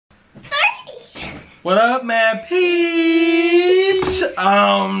What up, Mad Peeps?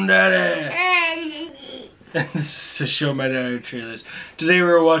 Daddy. This is to show my daddy trailers. Today we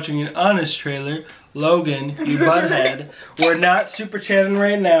were watching an honest trailer. Logan, you butthead. We're not super chatting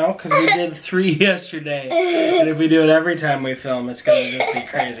right now because we did 3 yesterday. And if we do it every time we film, it's gonna just be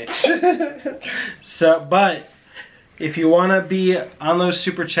crazy. But if you wanna be on those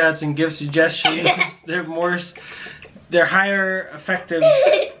super chats and give suggestions, they're higher effective.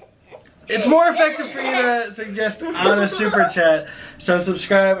 It's more effective for you to suggest on a super chat. So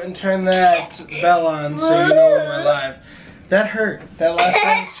subscribe and turn that bell on so you know when we're live. That hurt. That last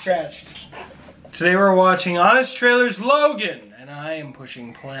one scratched. Today we're watching Honest Trailers Logan, and I am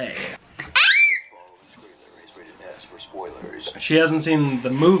pushing play. She hasn't seen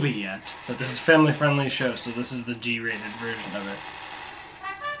the movie yet, but this is a family-friendly show, so this is the G-rated version of it.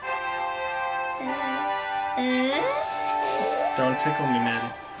 Don't tickle me,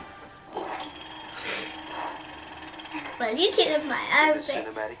 Maddie. Well, you tickle my armpit. The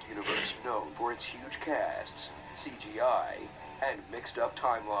cinematic universe known for its huge casts, CGI, and mixed up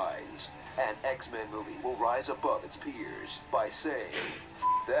timelines. An X-Men movie will rise above its peers by saying, F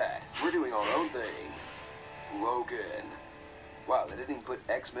that, we're doing our own thing. Logan. Wow, they didn't even put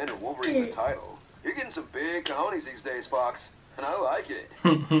X-Men or Wolverine in the title. You're getting some big cojones these days, Fox, and I like it.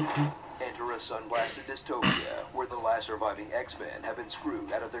 Enter a sun-blasted dystopia where the last surviving X-Men have been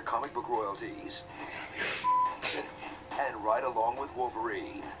screwed out of their comic book royalties. And right along with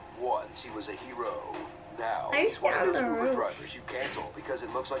Wolverine. Once he was a hero. Now he's one of those Uber drivers you cancel because it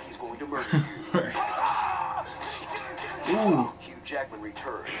looks like he's going to murder you. Hugh Jackman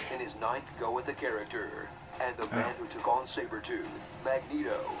returns in his 9th go at the character. And the man who took on Sabretooth,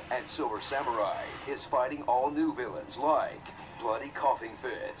 Magneto, and Silver Samurai is fighting all new villains like bloody coughing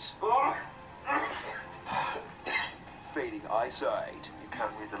fits, fading eyesight, you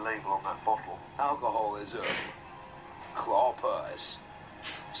can't read the label on that bottle, alcoholism, claw pus,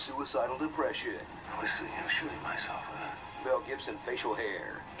 suicidal depression, I was thinking of shooting myself with that. Mel Gibson facial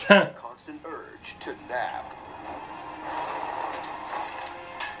hair, constant urge to nap.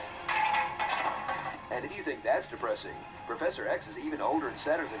 And if you think that's depressing, Professor X is even older and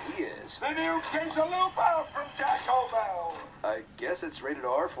sadder than he is. The new Case of Looper from Taco Bell. I guess it's rated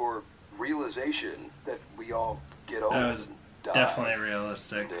R for realization that we all get old That was and die. definitely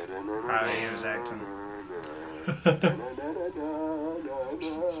realistic. How he was acting.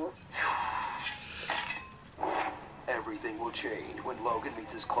 Everything will change when Logan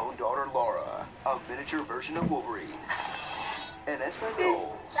meets his clone daughter Laura, a miniature version of Wolverine. And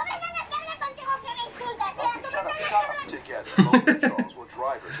Espanol. Together, Logan and Charles will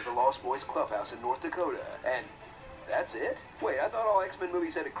drive her to the Lost Boys Clubhouse in North Dakota. And that's it? Wait, I thought all X-Men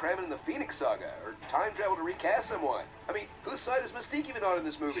movies had to cram in the Phoenix Saga, or time travel to recast someone. I mean, whose side is Mystique even on in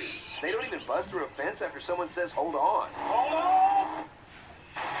this movie? They don't even bust through a fence after someone says, hold on. Hold on!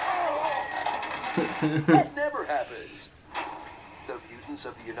 That never happens. The mutants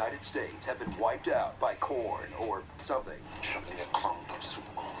of the United States have been wiped out by Korn or something. Something a clone of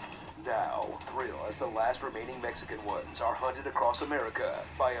Superman. Now, Thrill as the last remaining Mexican ones are hunted across America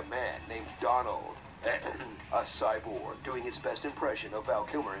by a man named Donald. A cyborg doing his best impression of Val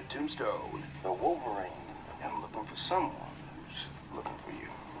Kilmer in Tombstone. The Wolverine. I'm looking for someone who's looking for you.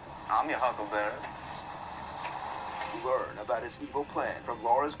 I'm your Huckleberry. Learn about his evil plan from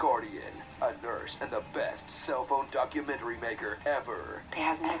Laura's guardian, a nurse and the best cell phone documentary maker ever. They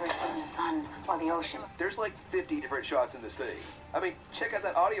have never seen the sun or the ocean. There's like 50 different shots in this thing. I mean, check out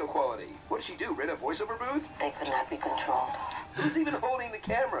that audio quality. What'd she do, rent a voiceover booth? They could not be controlled. Who's even holding the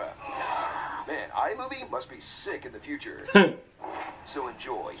camera? Man, iMovie must be sick in the future. So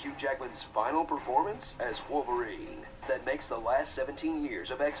enjoy Hugh Jackman's final performance as Wolverine that makes the last 17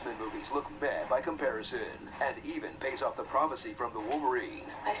 years of X-Men movies look meh by comparison, and even pays off the prophecy from the Wolverine.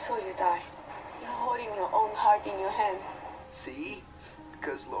 I saw you die. You're holding your own heart in your hand. See?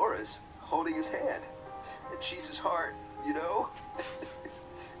 Because Laura's holding his hand. And she's his heart, you know?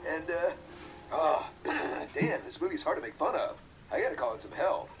 And, damn, this movie's hard to make fun of. I gotta call in some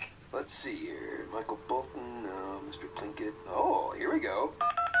help. Let's see here. Michael Bolton, Mr. Plinkett. Oh, here we go.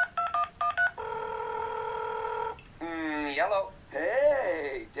 Yellow.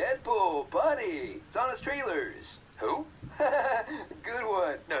 Hey, Deadpool, buddy. It's Honest Trailers. Who? Good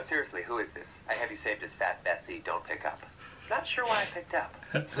one. No, seriously, who is this? I have you saved as Fat Betsy, don't pick up. Not sure why I picked up.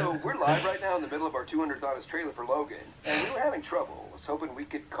 So we're live right now in the middle of our 200th Honest Trailer for Logan, and we were having trouble. Was hoping we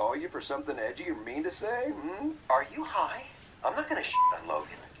could call you for something edgy or mean to say, Are you high? I'm not gonna shit on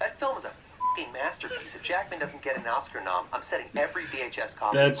Logan. That film is a fucking masterpiece. If Jackman doesn't get an Oscar nom, I'm setting every VHS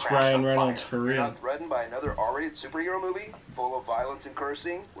copy. That's crash Ryan on Reynolds fire. for You're real. not threatened by another R-rated superhero movie full of violence and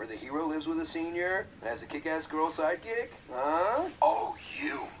cursing, where the hero lives with a senior and has a kick-ass girl sidekick? Huh? Oh,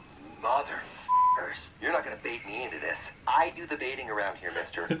 you motherfuckers. You're not gonna bait me into this. I do the baiting around here,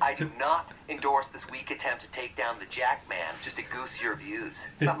 mister. I do not endorse this weak attempt to take down the Jackman just to goose your views.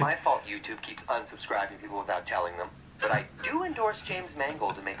 It's not my fault YouTube keeps unsubscribing people without telling them. But I do endorse James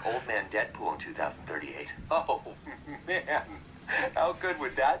Mangold to make Old Man Deadpool in 2038. Oh, man. How good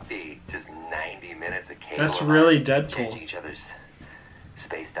would that be? Just 90 minutes of cable. That's really changing Deadpool. each other's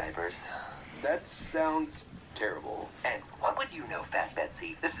space diapers. That sounds terrible. And what would you know, Fat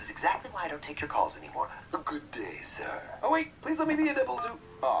Betsy? This is exactly why I don't take your calls anymore. A good day, sir. Oh wait, please let me be a Deadpool too.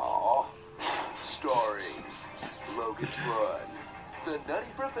 Aww. Starring Logan's Run, The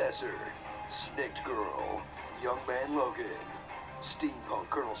Nutty Professor, Snicked Girl, Young Man Logan, Steampunk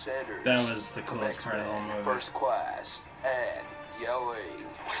Colonel Sanders. That was the coolest part of the whole movie. First Class, and Yelling.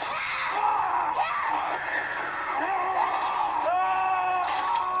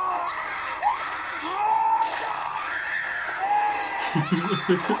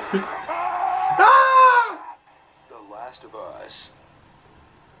 The Last of Us.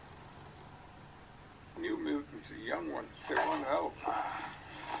 New mutants, the young ones, they want help.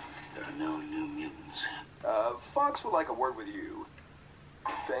 There are no new mutants. Fox would like a word with you.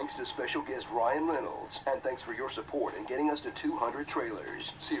 Thanks to special guest Ryan Reynolds, and thanks for your support in getting us to 200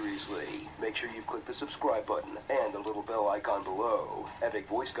 trailers. Seriously, make sure you've clicked the subscribe button and the little bell icon below. Epic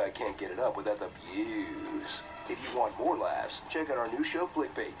Voice Guy can't get it up without the views. If you want more laughs, check out our new show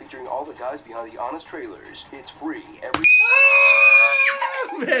Flickbait, featuring all the guys behind the honest trailers. It's free every...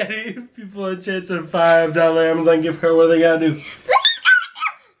 Maddie, people a chance at $5 Amazon gift card. What do they gotta do?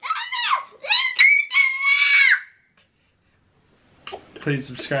 Please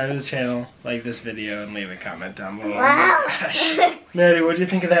subscribe to the channel, like this video, and leave a comment down below. Wow. Maddie, what'd you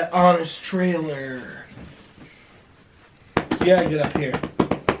think of that honest trailer? You gotta get up here.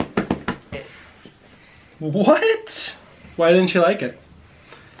 What? Why didn't you like it?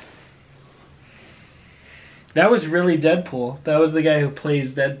 That was really Deadpool. That was the guy who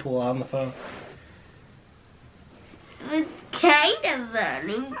plays Deadpool on the phone. It's kind of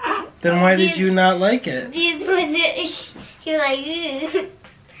funny. Then why did you not like it? Because when you're like,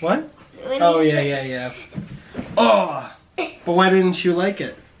 What? when Oh, you- yeah. Oh! But why didn't you like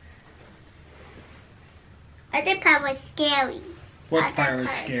it? Other part was scary. What Other part was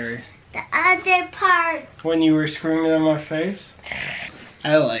parts. scary? The other part. When you were screaming in my face?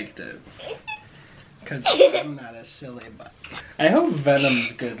 I liked it. Because I'm not a silly butt. I hope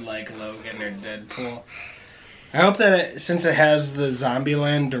Venom's good like Logan or Deadpool. I hope that since it has the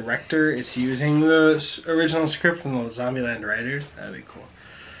Zombieland director, it's using the original script from the Zombieland writers. That'd be cool.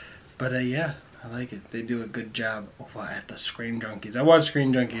 But yeah, I like it. They do a good job over at the Screen Junkies. I watch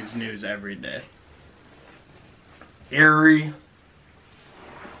Screen Junkies news every day. Eerie.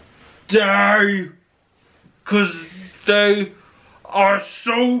 Die! 'Cause they are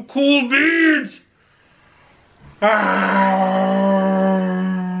so cool beans!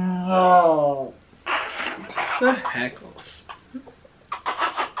 Oh. The heckles.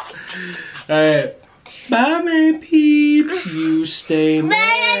 Alright. Bye, Mad Peeps. You stay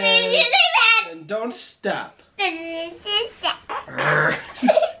mad. And don't stop.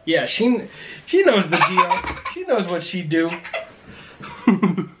 Yeah, she knows the deal. She knows what she do.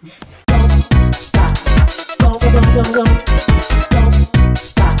 Stop. Don't